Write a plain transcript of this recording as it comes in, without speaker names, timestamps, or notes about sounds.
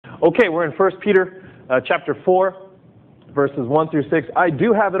Okay, we're in 1 Peter chapter 4, verses 1 through 6. I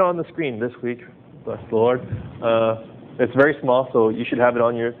do have it on the screen this week. Bless the Lord. It's very small, so you should have it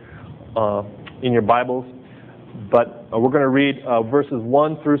on your in your Bibles. But we're going to read verses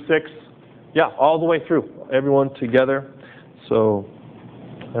 1 through 6. Yeah, all the way through. Everyone together. So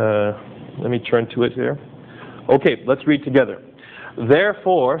let me turn to it here. Okay, let's read together.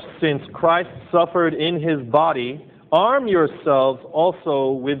 Therefore, since Christ suffered in his body, arm yourselves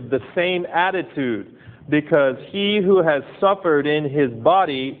also with the same attitude, because he who has suffered in his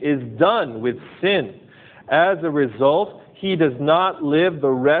body is done with sin. As a result, he does not live the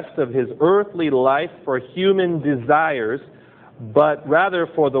rest of his earthly life for human desires, but rather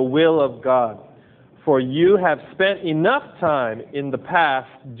for the will of God. For you have spent enough time in the past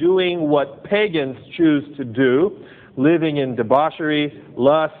doing what pagans choose to do, living in debauchery,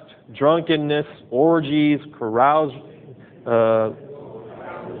 lust, drunkenness, orgies, carousing.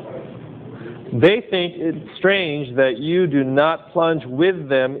 They think it's strange that you do not plunge with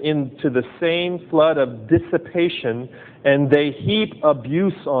them into the same flood of dissipation, and they heap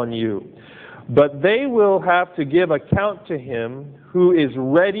abuse on you. But they will have to give account to him who is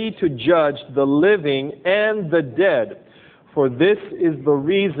ready to judge the living and the dead. For this is the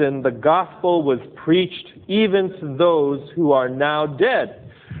reason the gospel was preached even to those who are now dead,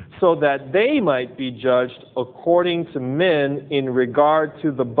 so that they might be judged according to men in regard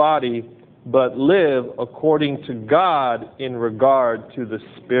to the body, but live according to God in regard to the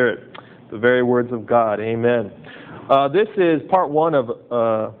Spirit. The very words of God. Amen. This is part one of,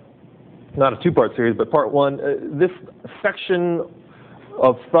 not a two-part series, but part one. This section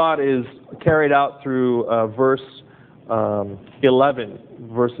of thought is carried out through verse 11,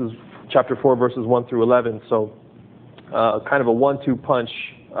 chapter 4, verses 1 through 11. So kind of a 1-2 punch.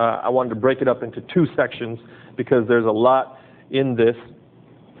 I wanted to break it up into two sections because there's a lot in this.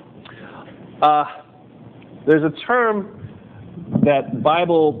 There's a term that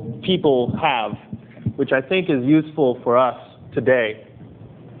Bible people have, which I think is useful for us today.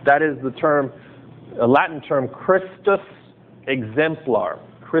 That is the term, a Latin term, Christus exemplar.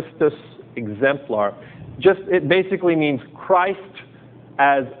 Christus exemplar. It basically means Christ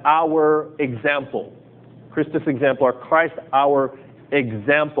as our example. Christus exemplar, Christ our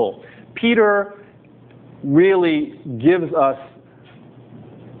example. Peter really gives us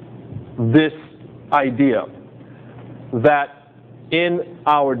this idea that in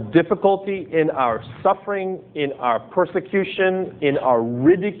our difficulty, in our suffering, in our persecution, in our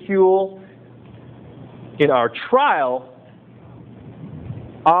ridicule, in our trial,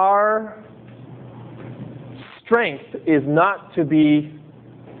 our strength is not to be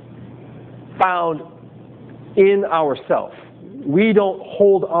found in ourselves. We don't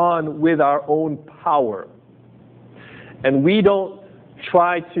hold on with our own power. And we don't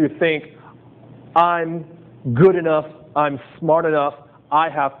try to think, I'm good enough, I'm smart enough, I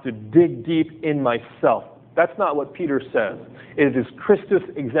have to dig deep in myself. That's not what Peter says. It is Christus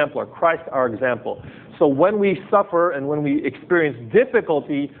exemplar, Christ our example. So when we suffer and when we experience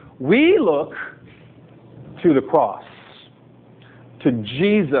difficulty, we look to the cross, to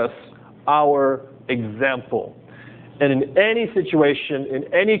Jesus, our example. And in any situation,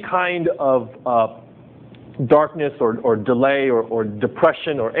 in any kind of darkness or delay or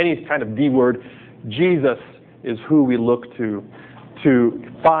depression or any kind of D word, Jesus is who we look to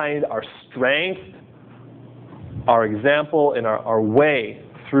find our strength, our example, and our way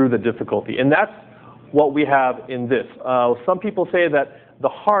through the difficulty. And that's what we have in this. Some people say that the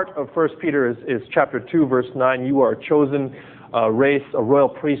heart of 1 Peter is chapter 2, verse 9. You are a chosen race, a royal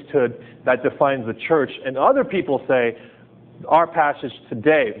priesthood that defines the church. And other people say, our passage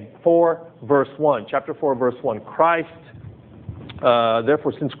today, 4, verse 1, chapter 4, verse 1, Christ,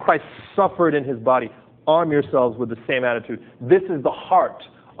 therefore, since Christ suffered in his body, arm yourselves with the same attitude. This is the heart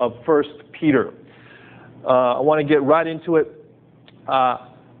of 1 Peter. I want to get right into it.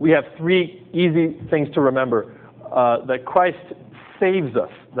 We have three easy things to remember. That Christ saves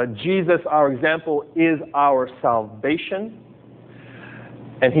us, that Jesus, our example, is our salvation.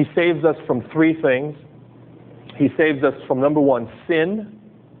 And he saves us from three things. He saves us from, number one, sin.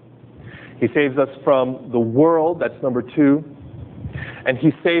 He saves us from the world, that's number two. And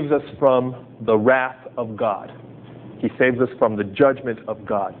he saves us from the wrath of God. He saves us from the judgment of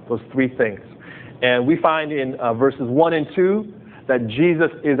God. Those three things. And we find in verses 1 and 2 that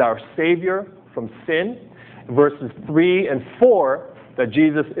Jesus is our Savior from sin. Verses 3 and 4, that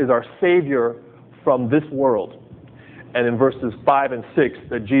Jesus is our Savior from this world. And in verses 5 and 6,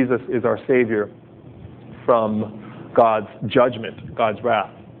 that Jesus is our Savior from God's judgment, God's wrath.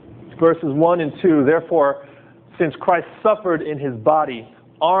 Verses 1 and 2, therefore, since Christ suffered in his body,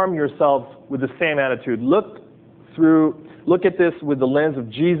 arm yourselves with the same attitude. Look at this with the lens of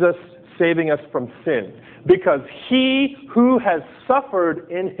Jesus saving us from sin. Because he who has suffered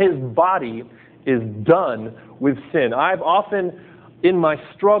in his body is done with sin. I've often, in my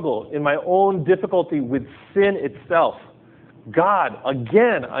struggle, in my own difficulty with sin itself, God,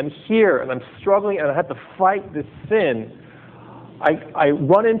 again, I'm here and I'm struggling and I have to fight this sin. I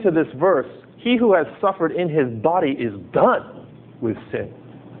run into this verse, he who has suffered in his body is done with sin.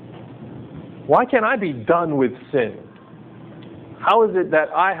 Why can't I be done with sin? How is it that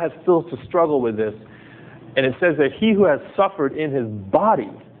I have still to struggle with this? And it says that he who has suffered in his body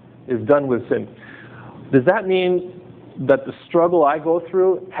is done with sin. Does that mean that the struggle I go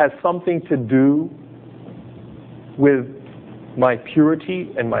through has something to do with my purity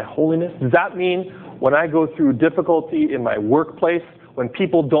and my holiness? Does that mean when I go through difficulty in my workplace, when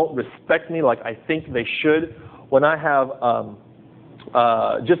people don't respect me like I think they should, when I have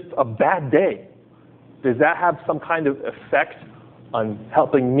just a bad day, does that have some kind of effect on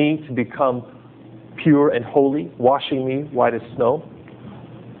helping me to become pure and holy, washing me white as snow?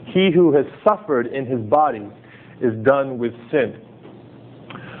 He who has suffered in his body is done with sin.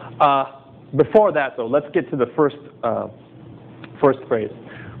 Before that, though, let's get to the first phrase.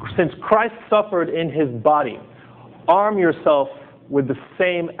 Since Christ suffered in his body, arm yourself with the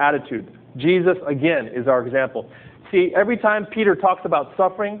same attitude. Jesus, again, is our example. See, every time Peter talks about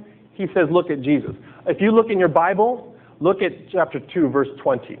suffering, he says, look at Jesus. If you look in your Bible, look at chapter 2, verse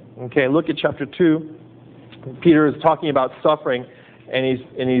 20. Okay, look at chapter 2. Peter is talking about suffering, and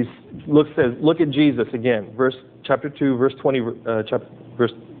he says, look at Jesus again. Chapter 2, verse 20,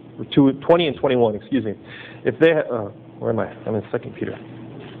 verse 20 and 21. Excuse me. If they, where am I? I'm in 2 Peter.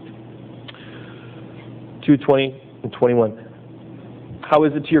 2:20 and 21. How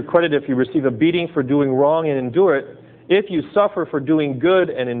is it to your credit if you receive a beating for doing wrong and endure it? If you suffer for doing good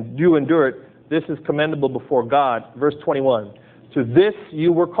and you endure it, this is commendable before God. Verse 21. To this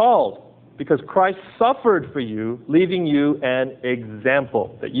you were called, because Christ suffered for you, leaving you an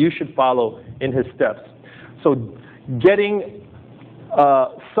example that you should follow in his steps. So getting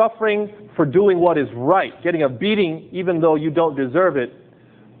suffering for doing what is right, getting a beating even though you don't deserve it,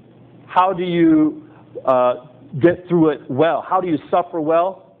 how do you get through it well? How do you suffer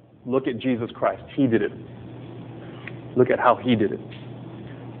well? Look at Jesus Christ. He did it. Look at how he did it.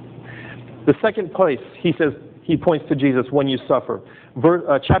 The second place, he says, he points to Jesus when you suffer.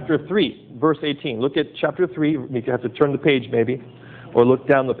 Chapter 3, verse 18. Look at chapter 3. You have to turn the page maybe, or look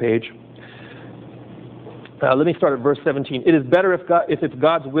down the page. Let me start at verse 17. It is better if it's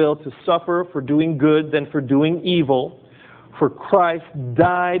God's will to suffer for doing good than for doing evil. For Christ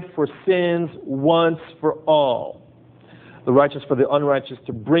died for sins once for all, the righteous for the unrighteous,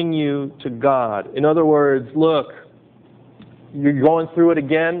 to bring you to God. In other words, look, you're going through it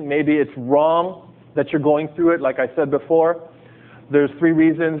again. Maybe it's wrong that you're going through it. Like I said before, there's three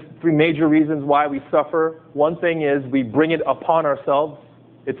major reasons why we suffer. One thing is we bring it upon ourselves.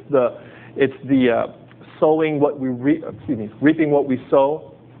 It's the sowing what we reaping what we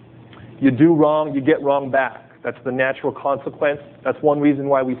sow. You do wrong, you get wrong back. That's the natural consequence. That's one reason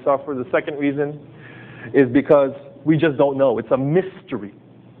why we suffer. The second reason is because we just don't know. It's a mystery.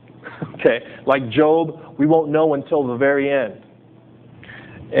 Okay, like Job, we won't know until the very end.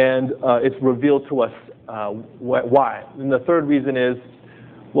 And it's revealed to us why. And the third reason is,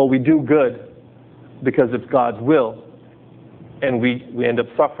 well, we do good because it's God's will, and we end up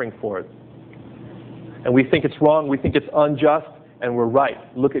suffering for it. And we think it's wrong, we think it's unjust, and we're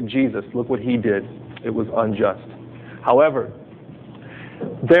right. Look at Jesus. Look what he did. It was unjust. However,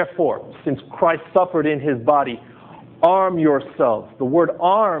 therefore, since Christ suffered in his body, arm yourselves. The word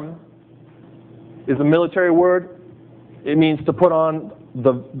arm is a military word. It means to put on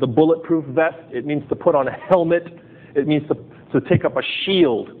the bulletproof vest. It means to put on a helmet. It means to take up a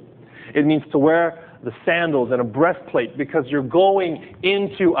shield. It means to wear the sandals and a breastplate because you're going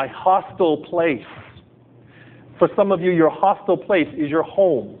into a hostile place. For some of you, your hostile place is your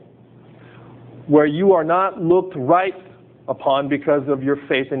home, where you are not looked right upon because of your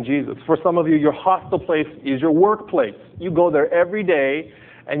faith in Jesus. For some of you, your hostile place is your workplace. You go there every day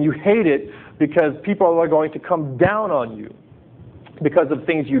and you hate it because people are going to come down on you because of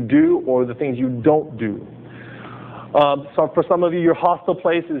things you do or the things you don't do. So for some of you, your hostile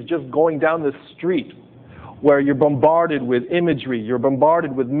place is just going down the street where you're bombarded with imagery, you're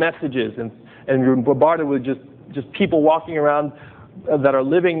bombarded with messages, and you're bombarded with just people walking around that are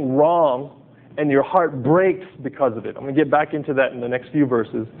living wrong, and your heart breaks because of it. I'm going to get back into that in the next few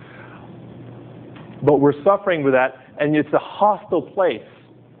verses. But we're suffering with that, and it's a hostile place.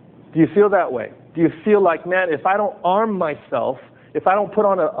 Do you feel that way? Do you feel like, man, if I don't arm myself if I don't put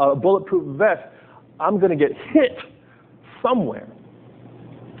on a bulletproof vest, I'm going to get hit somewhere.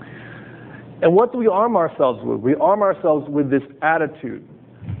 And what do we arm ourselves with? We arm ourselves with this attitude,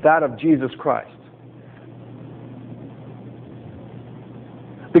 that of Jesus Christ.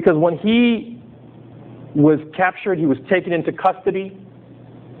 Because when he was captured, he was taken into custody.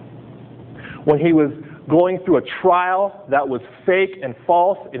 When he was going through a trial that was fake and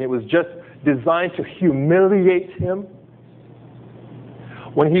false, and it was just designed to humiliate him.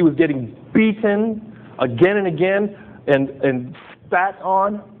 When he was getting beaten again and again and spat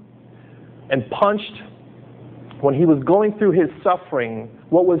on and punched, when he was going through his suffering,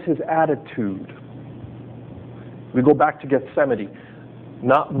 what was his attitude? We go back to Gethsemane.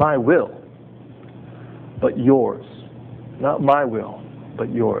 Not my will, but yours. Not my will,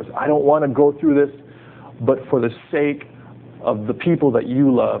 but yours. I don't want to go through this, but for the sake of the people that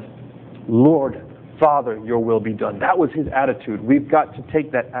you love, Lord, Father, your will be done. That was his attitude. We've got to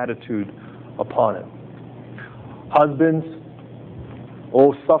take that attitude upon him. Husbands,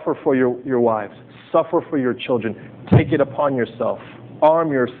 suffer for your wives. Suffer for your children. Take it upon yourself.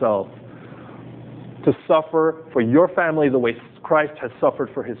 Arm yourself to suffer for your family the way Christ has suffered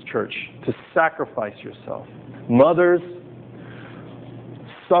for his church. To sacrifice yourself. Mothers,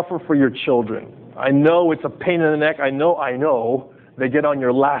 suffer for your children. I know it's a pain in the neck. I know they get on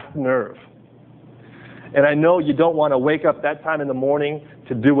your last nerve. And I know you don't want to wake up that time in the morning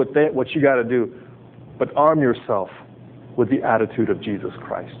to do what you got to do. But arm yourself with the attitude of Jesus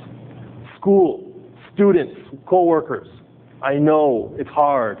Christ. School, students, co-workers, I know it's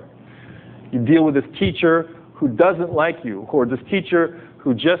hard. You deal with this teacher who doesn't like you, or this teacher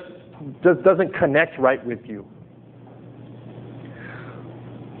who just doesn't connect right with you.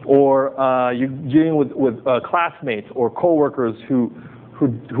 Or you're dealing with classmates or co-workers who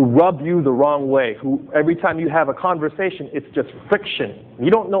rub you the wrong way, who every time you have a conversation, it's just friction.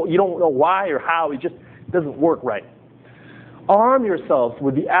 You don't know why or how, it just doesn't work right. Arm yourselves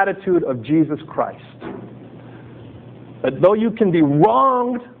with the attitude of Jesus Christ. That though you can be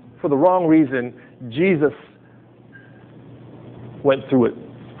wronged for the wrong reason, Jesus went through it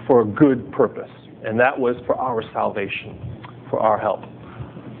for a good purpose, and that was for our salvation, for our help.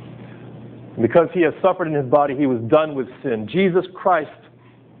 Because he has suffered in his body, he was done with sin. Jesus Christ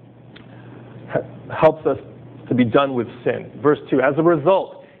helps us to be done with sin. Verse 2, as a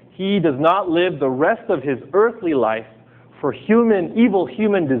result, he does not live the rest of his earthly life for evil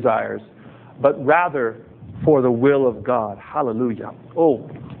human desires, but rather for the will of God. Hallelujah. Oh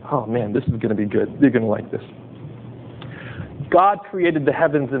man, this is going to be good. You're going to like this. God created the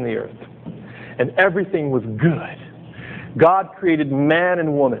heavens and the earth, and everything was good. God created man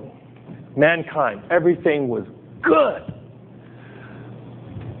and woman, mankind. Everything was good.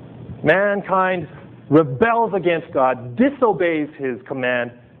 Mankind rebels against God, disobeys his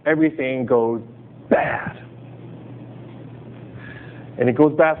command. Everything goes bad. And it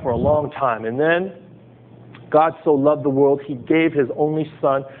goes bad for a long time. And then God so loved the world, he gave his only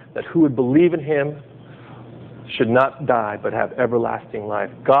Son, that who would believe in him should not die, but have everlasting life.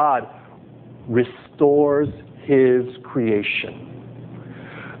 God restores his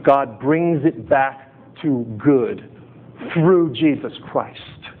creation. God brings it back to good through Jesus Christ.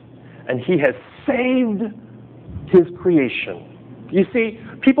 And he has saved his creation. You see,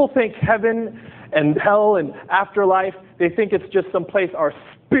 people think heaven and hell and afterlife, they think it's just some place our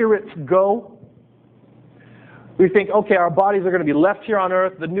spirits go. We think, okay, our bodies are going to be left here on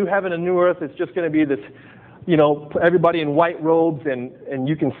earth. The new heaven and new earth is just going to be this, everybody in white robes and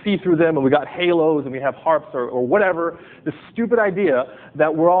you can see through them, and we got halos and we have harps or whatever. This stupid idea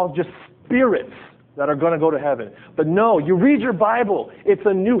that we're all just spirits that are going to go to heaven. But no, you read your Bible. It's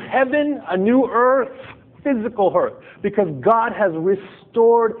a new heaven, a new earth, physical earth, because God has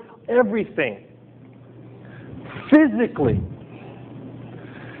restored everything physically.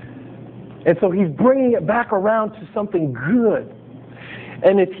 And so he's bringing it back around to something good.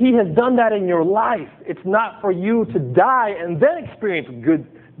 And if he has done that in your life, it's not for you to die and then experience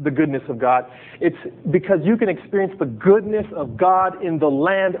the goodness of God. It's because you can experience the goodness of God in the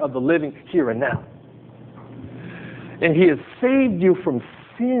land of the living here and now. And he has saved you from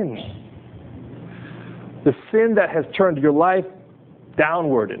sin. The sin that has turned your life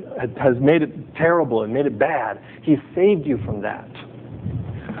downward and has made it terrible and made it bad. He saved you from that.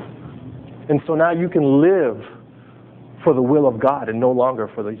 And so now you can live for the will of God and no longer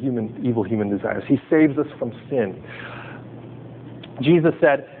for the evil human desires. He saves us from sin. Jesus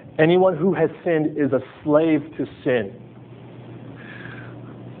said, anyone who has sinned is a slave to sin.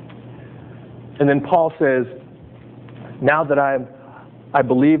 And then Paul says, now that I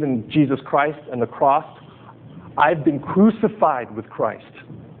believe in Jesus Christ and the cross, I've been crucified with Christ.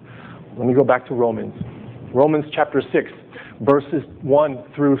 Let me go back to Romans. Romans chapter 6, verses 1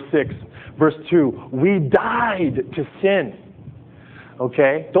 through 6. Verse 2, we died to sin.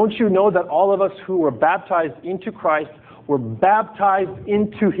 Okay? Don't you know that all of us who were baptized into Christ were baptized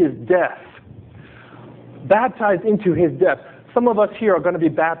into his death? Baptized into his death. Some of us here are going to be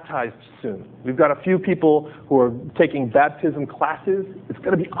baptized soon. We've got a few people who are taking baptism classes. It's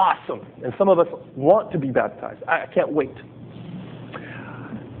going to be awesome. And some of us want to be baptized. I can't wait.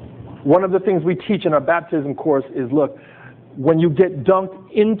 One of the things we teach in our baptism course is, look, when you get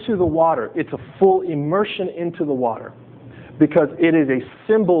dunked into the water, it's a full immersion into the water, because it is a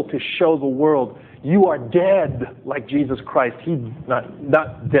symbol to show the world you are dead like Jesus Christ. He's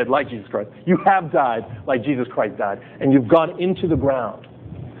not dead like Jesus Christ. You have died like Jesus Christ died, and you've gone into the ground.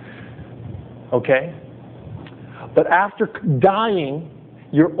 Okay? But after dying,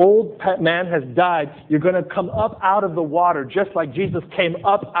 your old man has died. You're going to come up out of the water just like Jesus came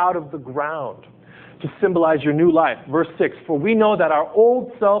up out of the ground to symbolize your new life. Verse 6, for we know that our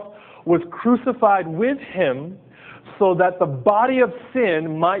old self was crucified with him so that the body of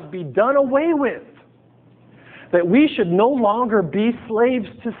sin might be done away with, that we should no longer be slaves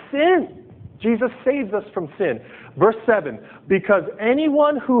to sin. Jesus saves us from sin. Verse 7, because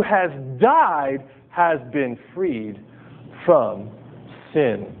anyone who has died has been freed from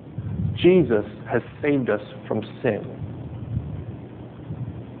sin. Jesus has saved us from sin.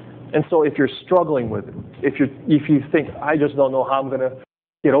 And so if you're struggling with it, if you think, I just don't know how I'm going to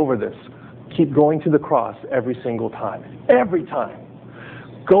get over this, keep going to the cross every single time. Every time.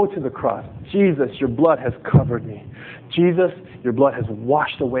 Go to the cross. Jesus, your blood has covered me. Jesus, your blood has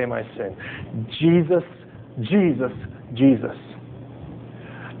washed away my sin. Jesus, Jesus, Jesus.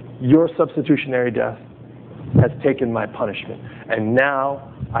 Your substitutionary death has taken my punishment. And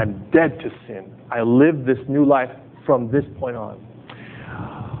now I'm dead to sin. I live this new life from this point on.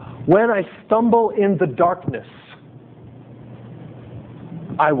 When I stumble in the darkness,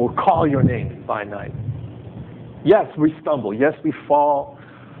 I will call your name by night. Yes, we stumble. Yes, we fall.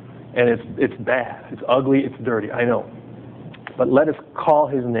 And it's bad. It's ugly. It's dirty. I know. But let us call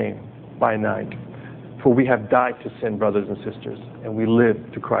his name by night. For we have died to sin, brothers and sisters, and we live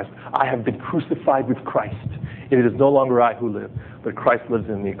to Christ. I have been crucified with Christ. It is no longer I who live, but Christ lives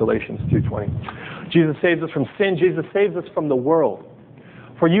in me. Galatians 2:20. Jesus saves us from sin. Jesus saves us from the world.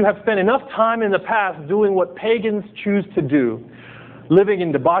 For you have spent enough time in the past doing what pagans choose to do, living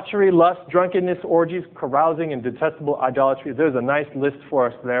in debauchery, lust, drunkenness, orgies, carousing, and detestable idolatry. There's a nice list for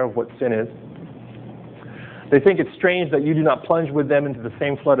us there of what sin is. They think it's strange that you do not plunge with them into the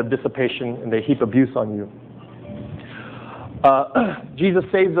same flood of dissipation, and they heap abuse on you. Jesus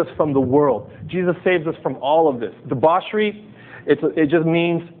saves us from the world. Jesus saves us from all of this. Debauchery, it just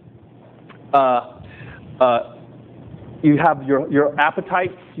means you have your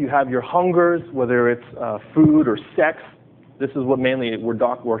appetites, you have your hungers, whether it's food or sex. This is what mainly we're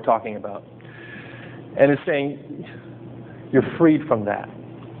talking about. And it's saying you're freed from that.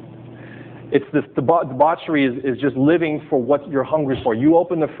 It's this debauchery is just living for what you're hungry for. You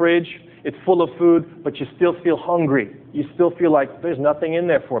open the fridge, it's full of food, but you still feel hungry. You still feel like there's nothing in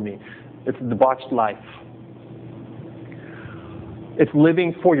there for me. It's a debauched life. It's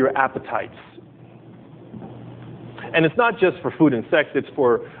living for your appetites. And it's not just for food and sex, it's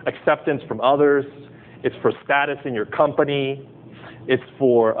for acceptance from others. It's for status in your company. It's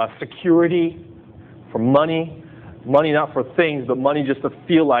for security, for money. Money not for things, but money just to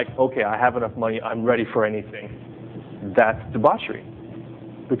feel like, okay, I have enough money, I'm ready for anything. That's debauchery.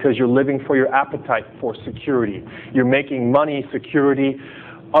 Because you're living for your appetite for security. You're making money security,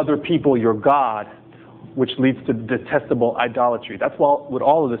 other people your God, which leads to detestable idolatry. That's what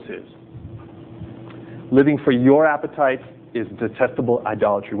all of this is. Living for your appetites is detestable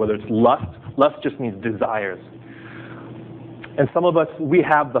idolatry, whether it's lust. Lust just means desires. And some of us, we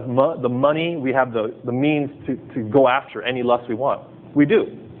have the money, we have the means to go after any lust we want. We do.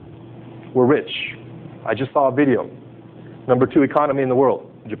 We're rich. I just saw a video. Number 2 economy in the world,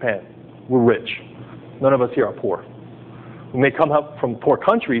 Japan. We're rich. None of us here are poor. We may come up from poor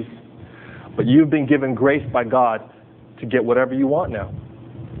countries, but you've been given grace by God to get whatever you want now.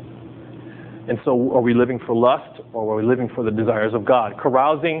 And so are we living for lust, or are we living for the desires of God?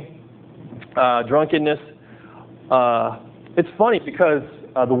 Carousing, drunkenness. It's funny because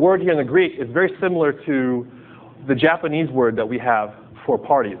the word here in the Greek is very similar to the Japanese word that we have for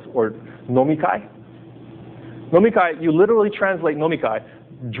parties, or nomikai. Nomikai, you literally translate nomikai,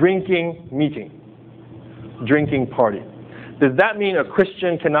 drinking meeting, drinking party. Does that mean a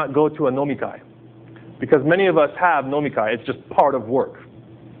Christian cannot go to a nomikai? Because many of us have nomikai, it's just part of work.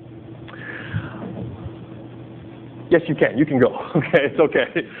 Yes, you can. You can go. Okay, it's okay.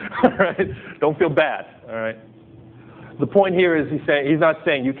 All right? Don't feel bad. All right? The point here is he's not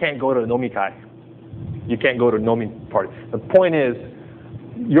saying you can't go to a nomikai. You can't go to a nomi party. The point is,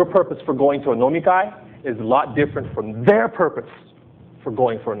 your purpose for going to a nomikai is a lot different from their purpose for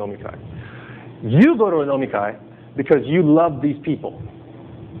going for a nomikai. You go to a nomikai because you love these people.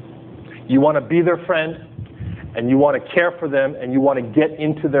 You want to be their friend, and you want to care for them, and you want to get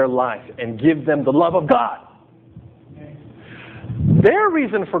into their life and give them the love of God. Their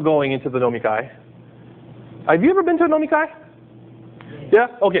reason for going into the nomikai. Have you ever been to a nomikai? Yeah?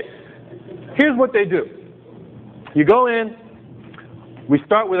 Okay. Here's what they do. You go in, we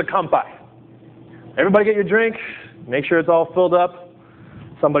start with a kanpai. Everybody get your drink, make sure it's all filled up.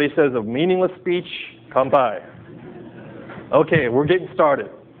 Somebody says a meaningless speech, kanpai. Okay, we're getting started.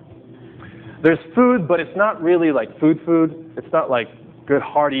 There's food, but it's not really like food. It's not like good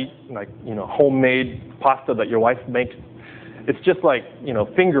hearty, like, homemade pasta that your wife makes. It's just like,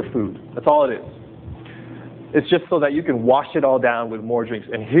 finger food. That's all it is. It's just so that you can wash it all down with more drinks.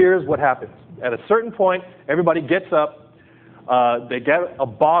 And here's what happens. At a certain point, everybody gets up. They get a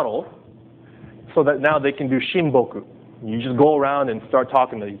bottle so that now they can do shinboku. You just go around and start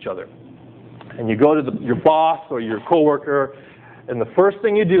talking to each other. And you go to your boss or your coworker, and the first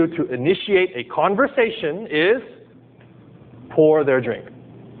thing you do to initiate a conversation is pour their drink.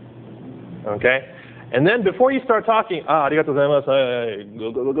 Okay? And then before you start talking, arigatou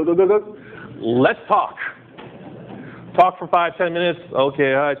gozaimasu, let's talk. Talk for 5-10 minutes.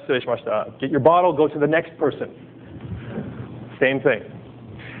 Okay, get your bottle, go to the next person. Same thing.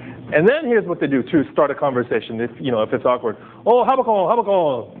 And then here's what they do to start a conversation if it's awkward. Oh,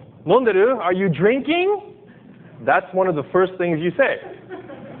 habakon, nonderu? Are you drinking? That's one of the first things you say.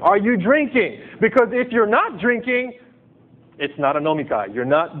 Are you drinking? Because if you're not drinking, it's not a nomikai. You're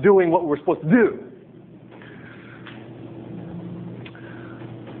not doing what we're supposed to do.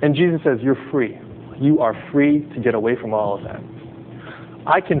 And Jesus says, you're free. You are free to get away from all of that.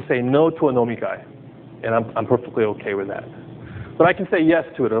 I can say no to a nomikai, and I'm perfectly okay with that. But I can say yes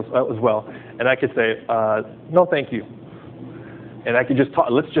to it as well, and I could say, no thank you. And I could just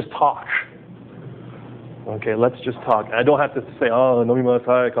talk, let's just talk. Okay, let's just talk. And I don't have to say, nomimasu,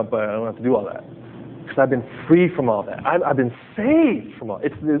 hai, kanpai. I don't have to do all that. Because I've been free from all that. I've been saved from all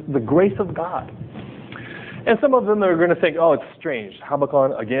that. It's the grace of God. And some of them are going to think, oh, it's strange.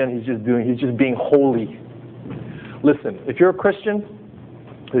 Habakon, again, he's just being holy. Listen, if you're a Christian,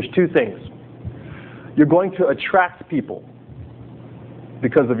 there's two things. You're going to attract people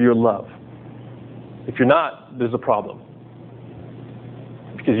because of your love. If you're not, there's a problem.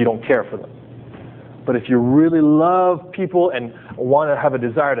 Because you don't care for them. But if you really love people and want to have a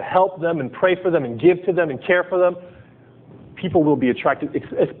desire to help them and pray for them and give to them and care for them, people will be attracted,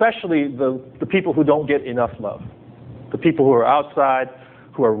 especially the people who don't get enough love. The people who are outside,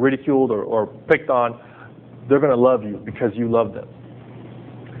 who are ridiculed or picked on, they're going to love you because you love them.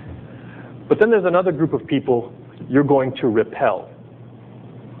 But then there's another group of people you're going to repel,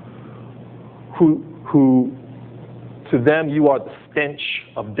 who to them you are the stench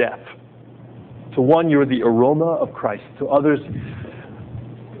of death. To one, you're the aroma of Christ. To others,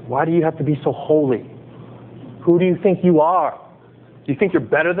 why do you have to be so holy? Who do you think you are? Do you think you're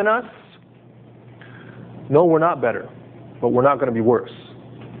better than us? No, we're not better, but we're not going to be worse.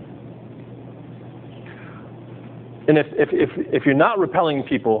 And if you're not repelling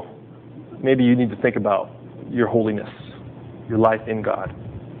people, maybe you need to think about your holiness, your life in God.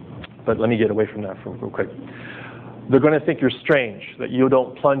 But let me get away from that real quick. They're going to think you're strange, that you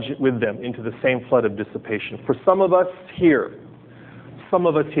don't plunge with them into the same flood of dissipation. For some of us here,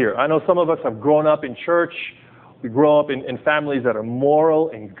 I know some of us have grown up in church. We grow up in families that are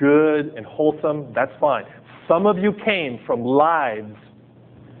moral and good and wholesome. That's fine. Some of you came from lives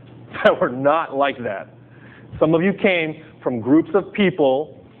that were not like that. Some of you came from groups of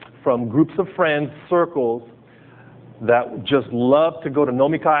people, from groups of friends, circles, that just love to go to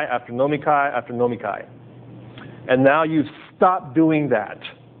nomikai after nomikai after nomikai. And now you've stopped doing that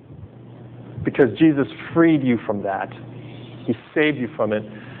because Jesus freed you from that. He saved you from it.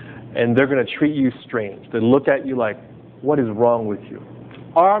 And they're going to treat you strange. They look at you like, what is wrong with you?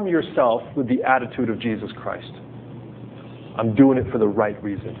 Arm yourself with the attitude of Jesus Christ. I'm doing it for the right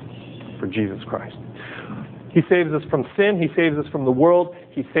reason, for Jesus Christ. He saves us from sin. He saves us from the world.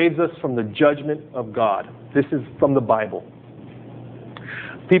 He saves us from the judgment of God. This is from the Bible.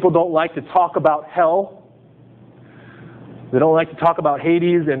 People don't like to talk about hell. They don't like to talk about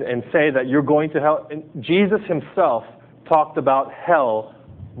Hades and say that you're going to hell. And Jesus himself talked about hell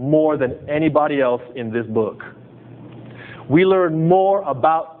more than anybody else in this book. We learn more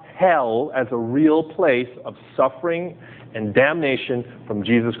about hell as a real place of suffering and damnation from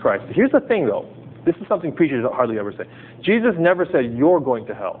Jesus Christ. Here's the thing, though. This is something preachers hardly ever say. Jesus never said, you're going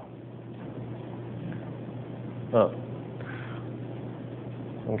to hell. Oh.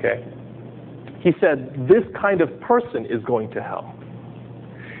 Okay. He said, this kind of person is going to hell.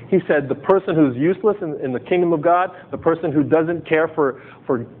 He said, the person who's useless in the kingdom of God, the person who doesn't care for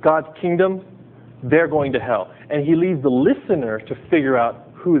God's kingdom, they're going to hell. And he leaves the listener to figure out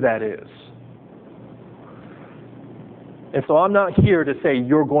who that is. And so I'm not here to say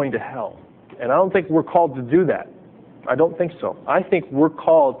you're going to hell. And I don't think we're called to do that. I don't think so. I think we're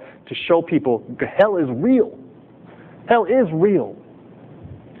called to show people hell is real. Hell is real.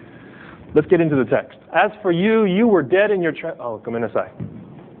 Let's get into the text. As for you, you were dead in your come in a sec.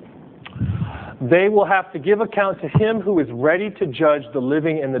 They will have to give account to him who is ready to judge the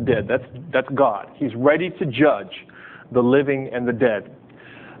living and the dead. That's God. He's ready to judge the living and the dead.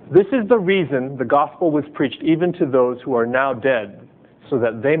 This is the reason the gospel was preached even to those who are now dead, so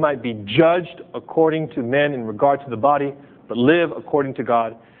that they might be judged according to men in regard to the body, but live according to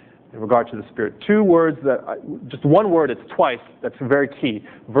God in regard to the Spirit. Two words just one word, it's twice, that's very key.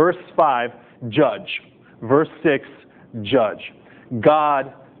 Verse 5, judge. Verse 6, judge.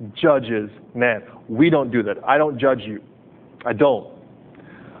 God judges man. We don't do that. I don't judge you. I don't.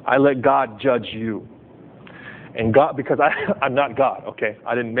 I let God judge you. And God, because I'm not God, okay?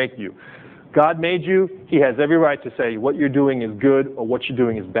 I didn't make you. God made you. He has every right to say what you're doing is good or what you're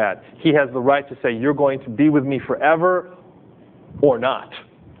doing is bad. He has the right to say you're going to be with me forever or not.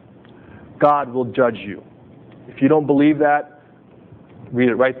 God will judge you. If you don't believe that, read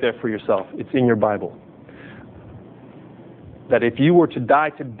it right there for yourself. It's in your Bible. That if you were to die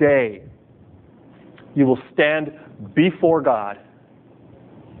today, you will stand before God.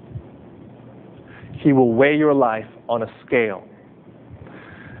 He will weigh your life on a scale.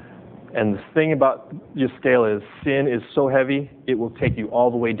 And the thing about your scale is sin is so heavy, it will take you all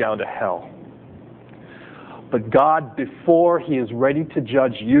the way down to hell. But God, before He is ready to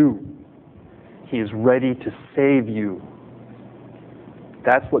judge you, He is ready to save you.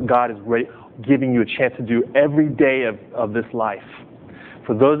 That's what God is giving you a chance to do every day of this life.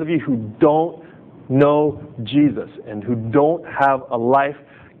 For those of you who don't know Jesus and who don't have a life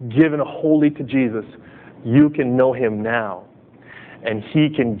given wholly to Jesus, you can know Him now. And He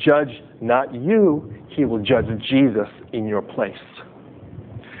can judge not you, He will judge Jesus in your place.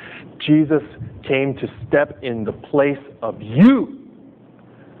 Jesus came to step in the place of you.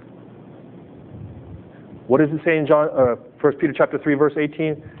 What does it say in 1 Peter chapter 3, verse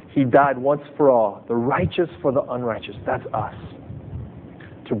 18? He died once for all, the righteous for the unrighteous. That's us.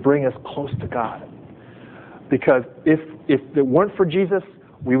 To bring us close to God. Because if it weren't for Jesus,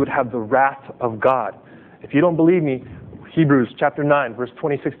 we would have the wrath of God. If you don't believe me, Hebrews chapter 9, verse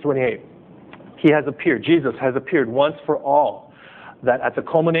 26-28. He has appeared, Jesus has appeared once for all, that at the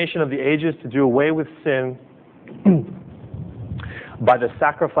culmination of the ages to do away with sin by the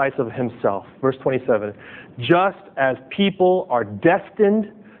sacrifice of Himself. Verse 27. Just as people are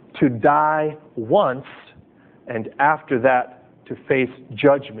destined to die once, and after that to face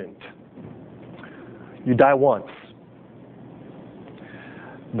judgment. You die once.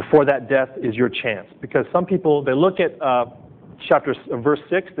 Before that death is your chance. Because some people, they look at verse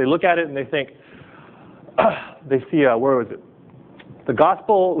 6, they look at it and they think, they see, where was it? The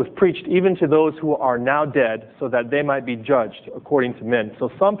gospel was preached even to those who are now dead, so that they might be judged according to men.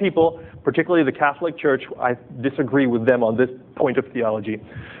 So some people, particularly the Catholic Church, I disagree with them on this point of theology.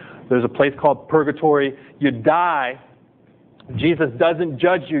 There's a place called purgatory. You die. Jesus doesn't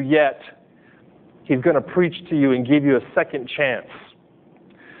judge you yet. He's going to preach to you and give you a second chance.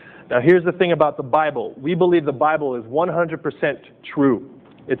 Now here's the thing about the Bible. We believe the Bible is 100% true.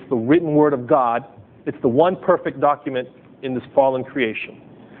 It's the written word of God. It's the one perfect document in this fallen creation.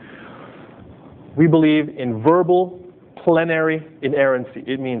 We believe in verbal, plenary inerrancy.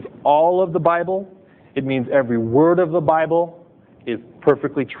 It means all of the Bible. It means every word of the Bible is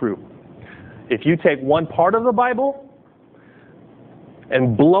perfectly true. If you take one part of the Bible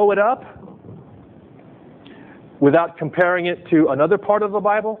and blow it up without comparing it to another part of the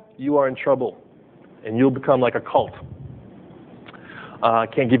Bible, you are in trouble. And you'll become like a cult. I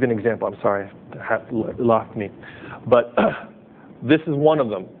can't give you an example. I'm sorry. It lost me. But this is one of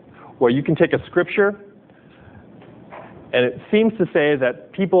them, where you can take a scripture, and it seems to say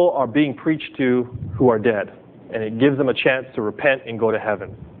that people are being preached to who are dead. And it gives them a chance to repent and go to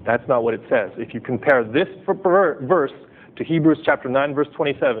heaven. That's not what it says. If you compare this verse to Hebrews chapter 9, verse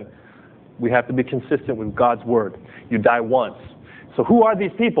 27, we have to be consistent with God's word. You die once. So who are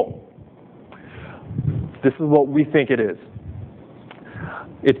these people? This is what we think it is.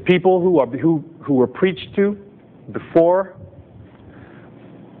 It's people who were preached to before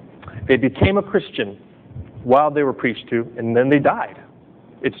they became a Christian while they were preached to, and then they died.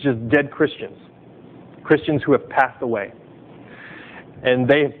 It's just dead Christians. Christians who have passed away. And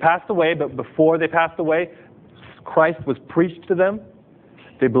they have passed away, but before they passed away, Christ was preached to them.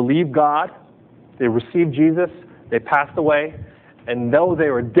 They believed God. They received Jesus. They passed away. And though they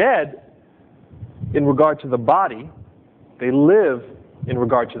were dead in regard to the body, they live in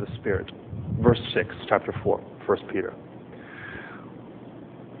regard to the Spirit. Verse 6, chapter 4, 1 Peter.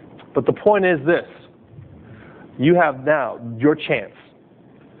 But the point is this. You have now your chance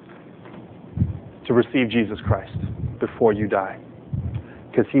to receive Jesus Christ before you die,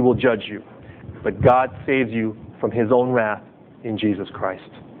 because He will judge you. But God saves you from His own wrath in Jesus Christ.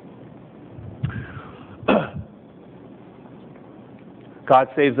 God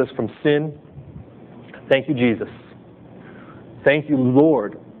saves us from sin. Thank you, Jesus. Thank you,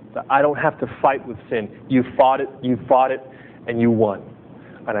 Lord, that I don't have to fight with sin. You fought it, and you won.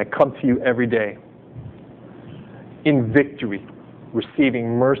 And I come to you every day in victory,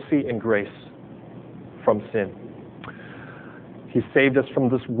 receiving mercy and grace from sin. He saved us from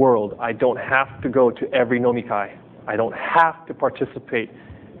this world. I don't have to go to every nomikai. I don't have to participate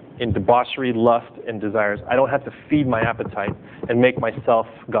in debauchery, lust, and desires. I don't have to feed my appetite and make myself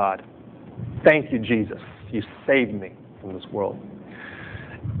God. Thank you, Jesus. You saved me from this world.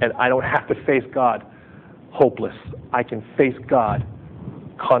 And I don't have to face God hopeless. I can face God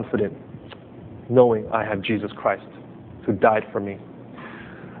confident, knowing I have Jesus Christ who died for me.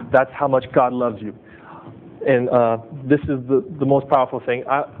 That's how much God loves you. And this is the most powerful thing.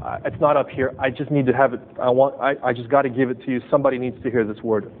 It's not up here. I just need to have it. I just got to give it to you. Somebody needs to hear this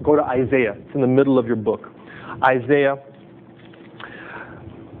word. Go to Isaiah. It's in the middle of your book. Isaiah.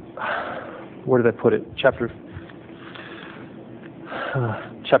 Where did I put it? Chapter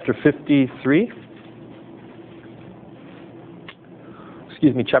 53.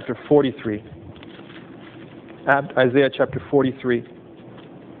 Excuse me, chapter 43. Isaiah chapter 43.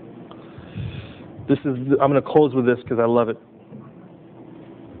 I'm going to close with this because I love it.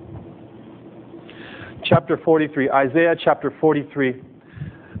 Chapter 43, Isaiah chapter 43.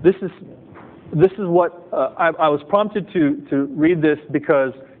 This is what I was prompted to read this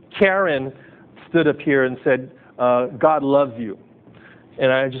because Karen stood up here and said, God loves you.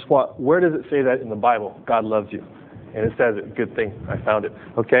 And I just where does it say that in the Bible? God loves you. And it says it. Good thing I found it.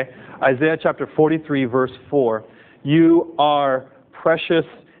 Okay? Isaiah chapter 43, verse 4. You are precious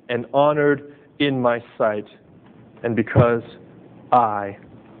and honored in my sight, and because I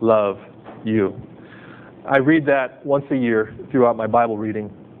love you. I read that once a year throughout my Bible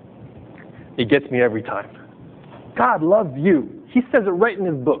reading. It gets me every time. God loves you. He says it right in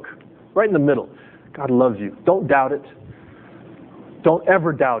His book, right in the middle. God loves you. Don't doubt it. Don't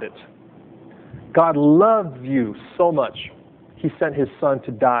ever doubt it. God loves you so much. He sent His Son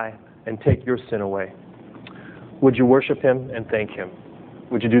to die and take your sin away. Would you worship Him and thank Him?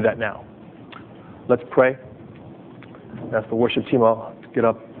 Would you do that now? Let's pray. Ask the worship team all to get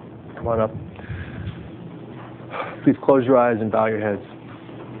up. Come on up. Please close your eyes and bow your heads.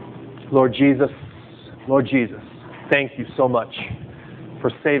 Lord Jesus, thank you so much for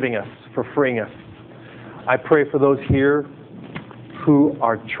saving us, for freeing us. I pray for those here who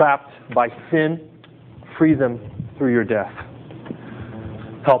are trapped by sin. Free them through your death.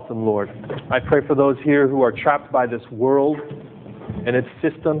 Help them, Lord. I pray for those here who are trapped by this world and its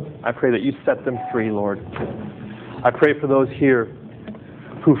system. I pray that you set them free, Lord. I pray for those here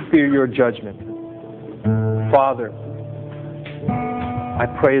who fear your judgment. Father, I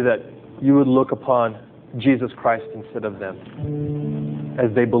pray that you would look upon Jesus Christ instead of them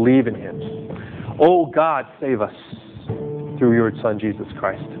as they believe in Him. Oh God, save us through your Son, Jesus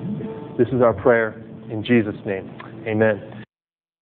Christ. This is our prayer in Jesus' name. Amen.